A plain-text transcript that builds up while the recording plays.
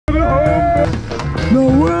No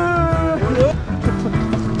way!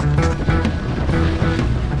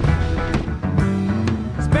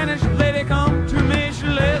 Spanish lady come to me, she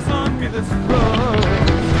lays on me this road.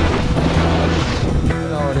 You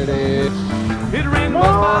know what it is. It rainbows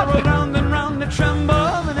spiral round and round, they tremble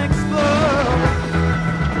and explode.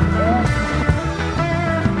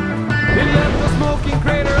 It left a smoking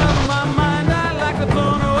crater of my mind, I like to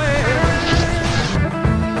blown away.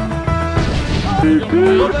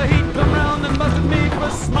 Oh, the heat come round and busted me for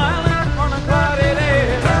smiling on a cloudy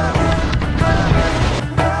day.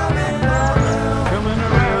 Coming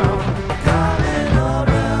around, coming around,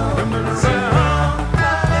 coming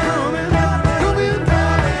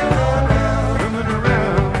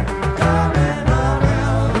around,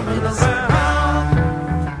 coming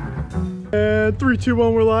around. And 3, 2,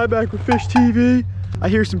 1, we're live back with Fish TV. I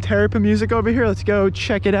hear some Terrapin music over here. Let's go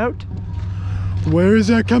check it out. Where is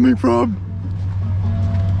that coming from?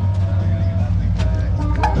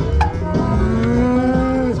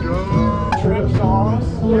 Let's go. Trip sauce.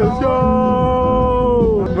 Let's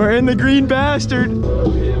go. We're in the Green Bastard. What's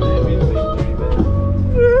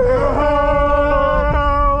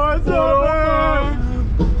up,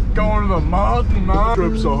 man? Going to the mountain, man.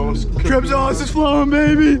 Trip sauce. Trip sauce is flowing,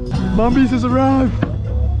 baby. Mumbies has arrived.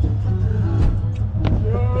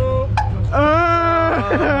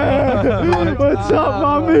 What's up,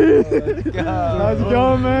 Mumby? How's it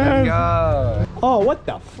going, man? Oh, what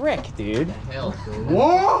the frick, dude?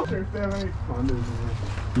 What?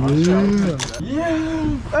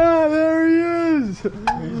 Yeah. Ah, there he is.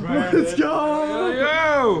 Let's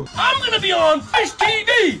go. I'm gonna be on Fish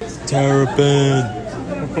TV! Terrapin.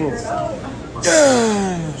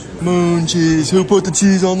 Yeah. Moon cheese. Who put the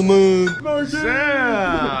cheese on the moon?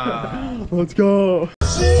 Yeah. Let's go.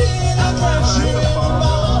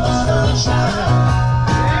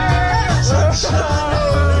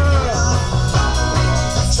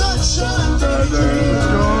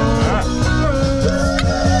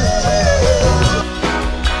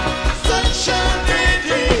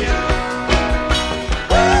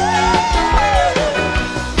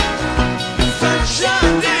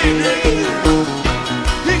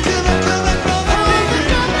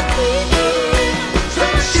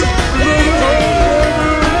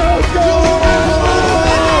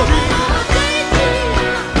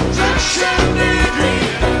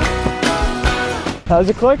 How's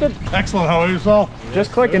it clicking? Excellent. How are yourself?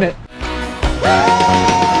 Just clicking it.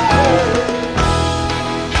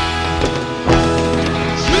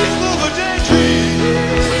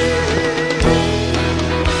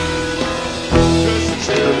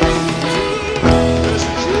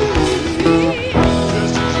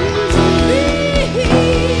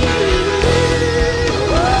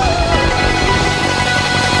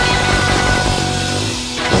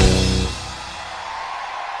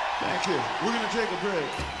 We're gonna take a break.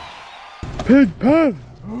 Pig pen!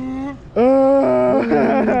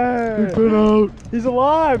 Pig pen out. He's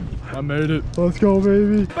alive! I made it. Let's go,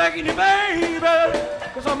 baby. Back in your baby,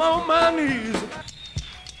 cause I'm on my knees.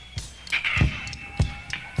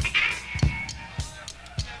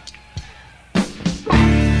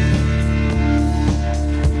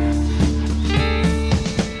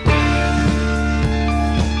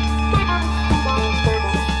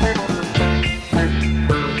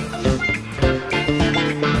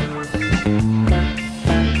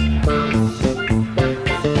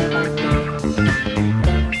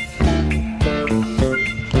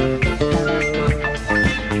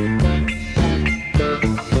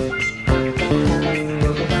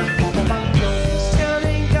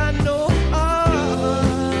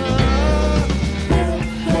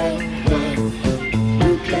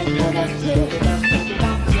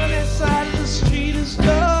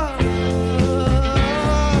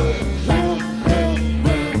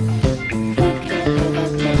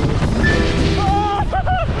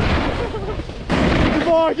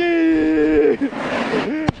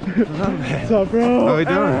 What's up, bro? How we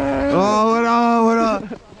doing? Oh, what up? What up?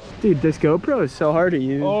 Dude, this GoPro is so hard to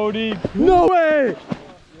use. ODP. No way!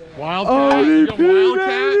 Wildcat. ODP, You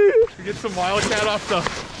baby! get some wildcat off the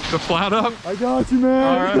flat up. I got you, man.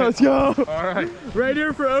 All right. Let's go. All right. Right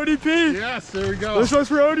here for ODP. Yes, there we go. This one's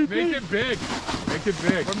for ODP. Make it big. Make it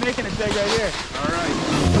big. We're making it big right here. All right.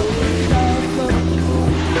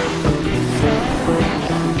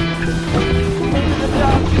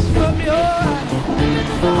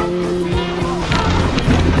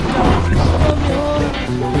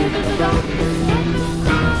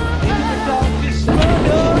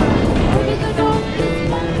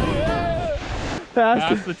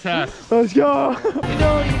 Pass the test. Let's go. You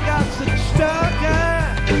know you got such stuck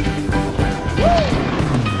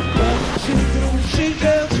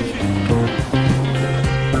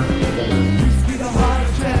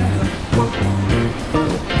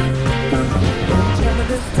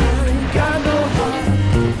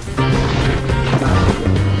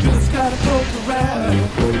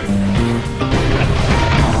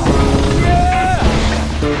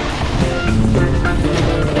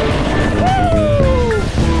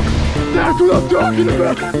talking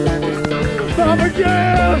about. I'm a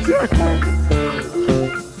gangster.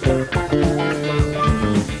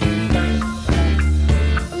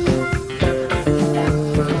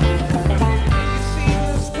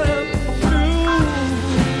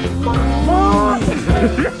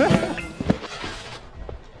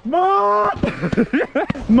 Mom!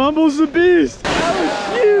 Mumbles the beast. That was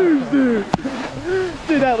huge, dude.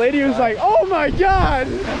 Dude, that lady was like, oh my god.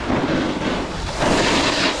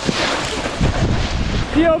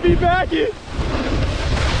 POV backy.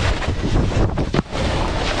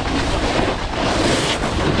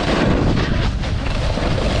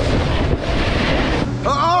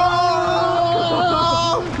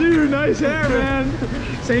 Oh! Dude, nice hair, man.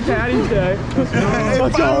 St. Patty's Day.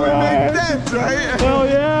 Let's go, man. Makes sense, right? Hell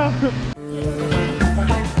yeah.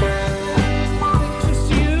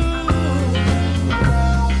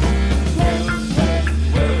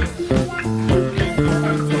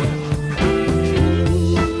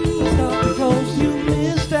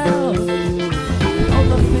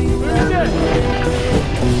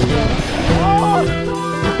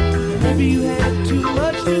 Maybe you had too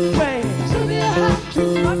much too fast. Maybe I had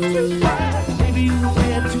too much too fast. Maybe you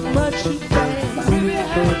had too much too fast. Maybe I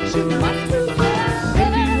had too much too fast.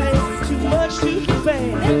 Maybe you had too much too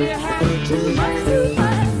fast. Maybe I had too much too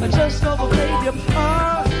fast. I just overplayed your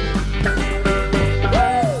part.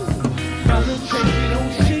 Concentrate,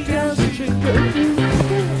 don't shake down the trick.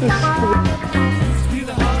 Be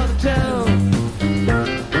the heart of town.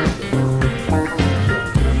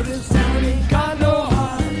 Remember this town ain't got no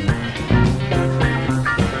heart.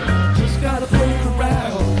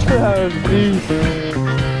 That was deep.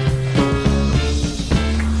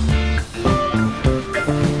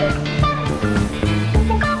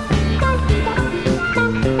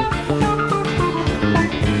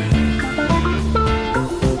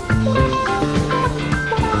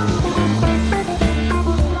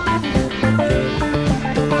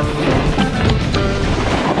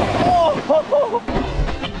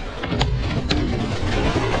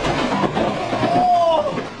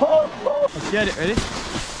 Let's get it, ready?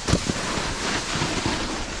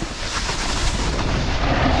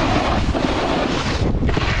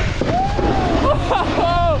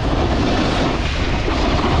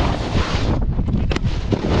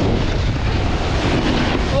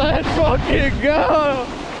 Let's fucking go!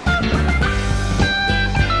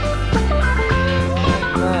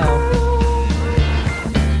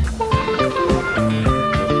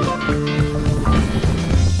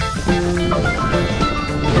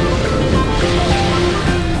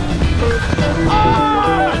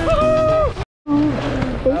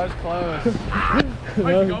 That was close.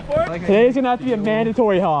 Wait, go for it? Today's gonna have to be a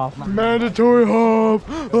mandatory hop. Mandatory hop!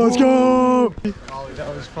 Let's go! Ollie,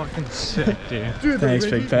 that was fucking sick, dude. Thanks,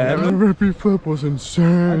 Big Pat. The rippy flip was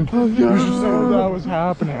insane. That was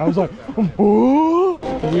happening. I was like, oh!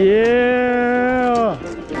 Yeah!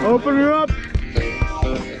 Open her up!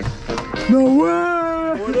 No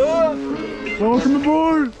way! What up? Welcome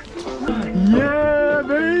aboard! Yeah,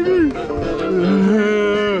 baby!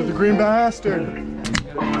 Yeah, the green bastard.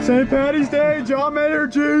 St. Patty's Day, John Mayer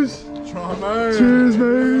juice. John Mayer. Cheers,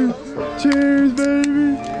 baby. Cheers,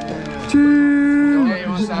 baby.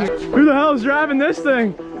 Cheers. Who the hell is driving this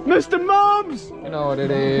thing? Mr. Mums! You know what it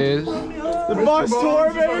is. The bus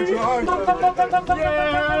tour, baby.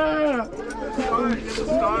 Yeah.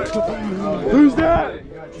 Who's that?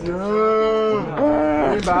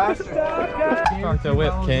 Fuck the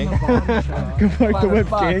whip, king. Go fuck the whip,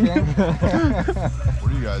 king.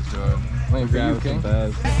 What are you guys doing? Wait for you, king.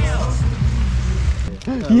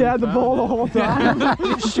 He had the ball the whole time.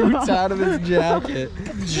 Shoots out of his jacket.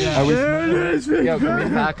 Yeah. I wish. There it is, big Yo, can we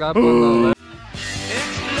man. back up on the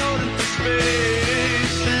Exploding to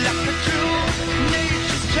space like a true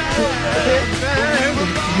nature's child.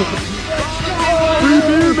 Free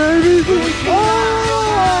beer, baby.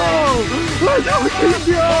 Oh! Let's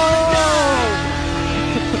fucking go!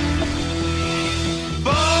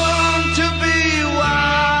 Born to be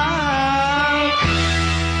wild.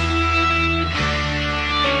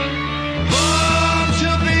 Born to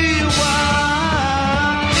be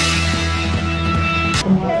wild.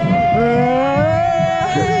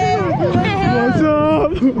 Hey! What's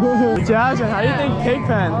up? Jasmine, how do you think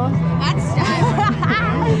Pigpen? That's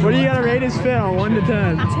What do you gotta rate his fit on 1 to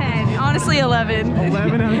 10? 10. Honestly, 11.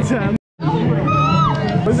 11 out of 10.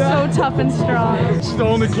 So tough and strong. It's the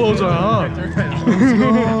only clothes I have.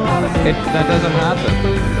 That doesn't happen.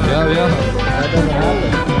 Yeah. That doesn't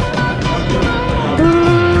happen.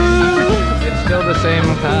 It's still the same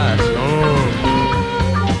pass.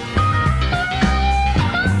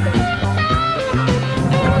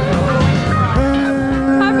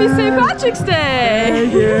 Happy St. Patrick's Day!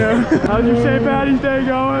 Thank you. How's your St. Patty's Day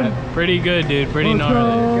going? Pretty good, dude. Pretty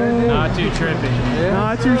gnarly. Not too trippy.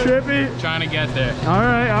 Not too trippy? Trying to get there. All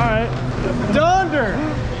right, all right. Dunder,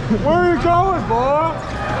 where are you going, boy?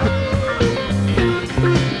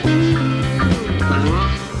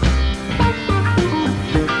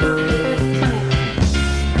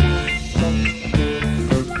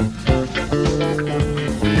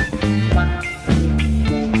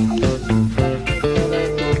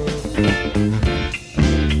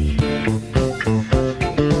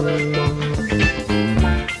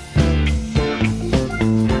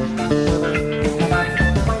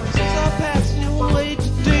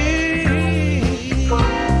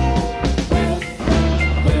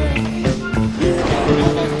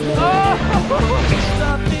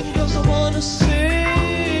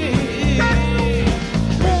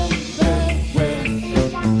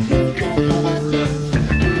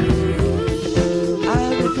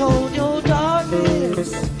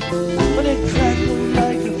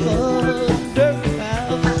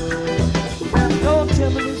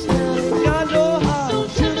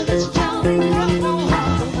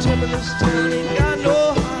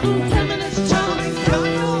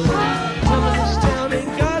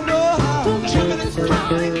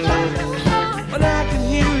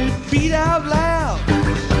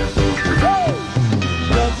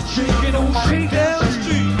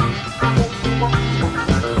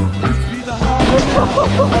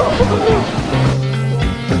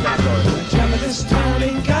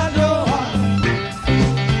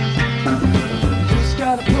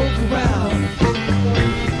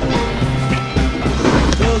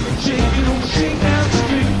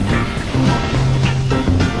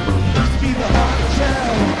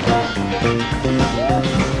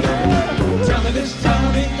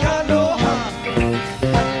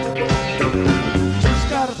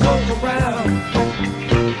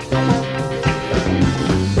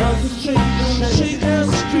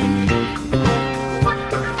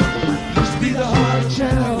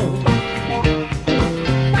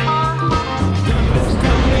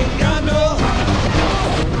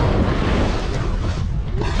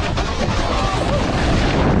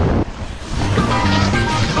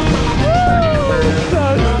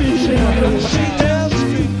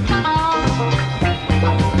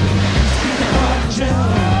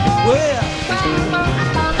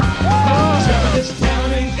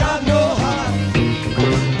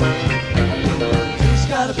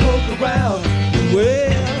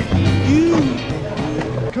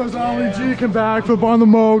 Because Ollie G can backflip on the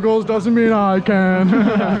moguls doesn't mean I can.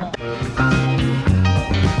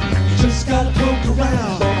 Just gotta poke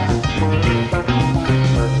around.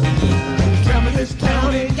 Tell me this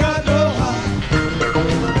town ain't got no heart.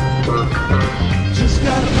 Just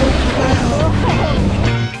gotta poke around.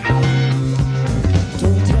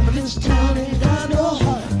 Don't tell me this town ain't got no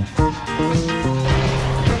heart.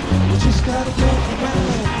 You just gotta poke around.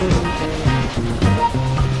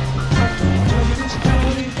 Tell me this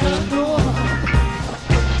town ain't got no heart.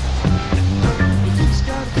 You just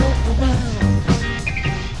gotta poke around.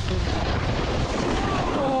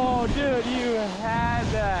 Oh, dude, you had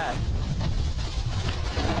that.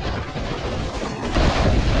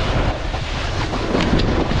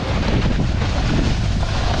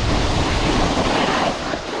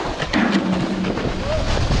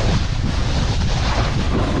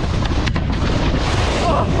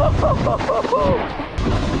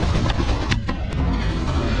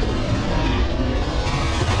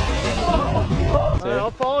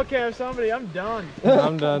 I'll follow cam somebody, I'm done.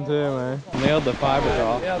 I'm done too, man. Nailed the fiber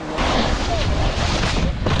draw.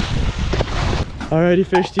 Alrighty,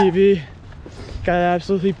 Fish TV. Got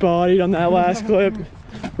absolutely bodied on that last clip.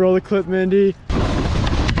 Roll the clip, Mindy.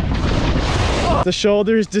 The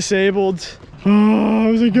shoulder's disabled. Oh,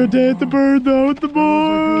 it was a good day at the bird though with the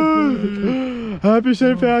boys. Happy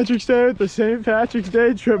St. Patrick's Day with the St. Patrick's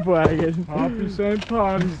Day trip wagon. Happy St.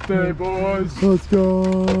 Patty's Day, boys. Let's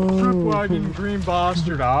go. Trip wagon green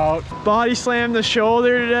bastard out. Body slammed the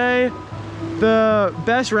shoulder today. The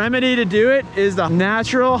best remedy to do it is the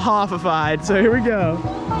natural hoffified. So here we go.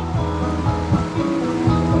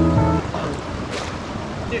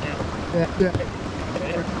 Yeah.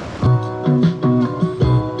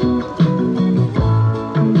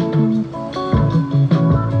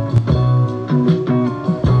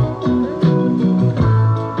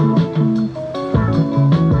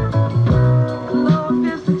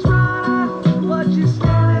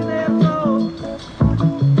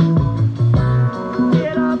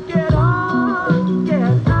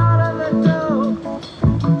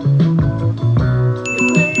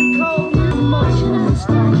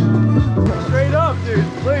 Straight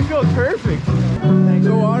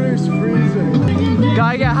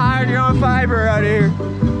gotta get high on your own fiber out here.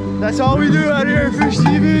 That's all we do out here at Fish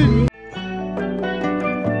TV.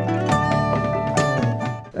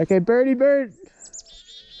 Okay, birdie bird.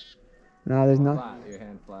 No, there's not. Flat, your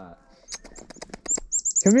hand flat.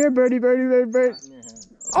 Come here, birdie, birdie, birdie, bird.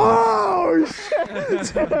 Oh,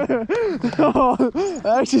 shit! Oh,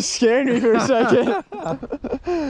 that just scared me for a second.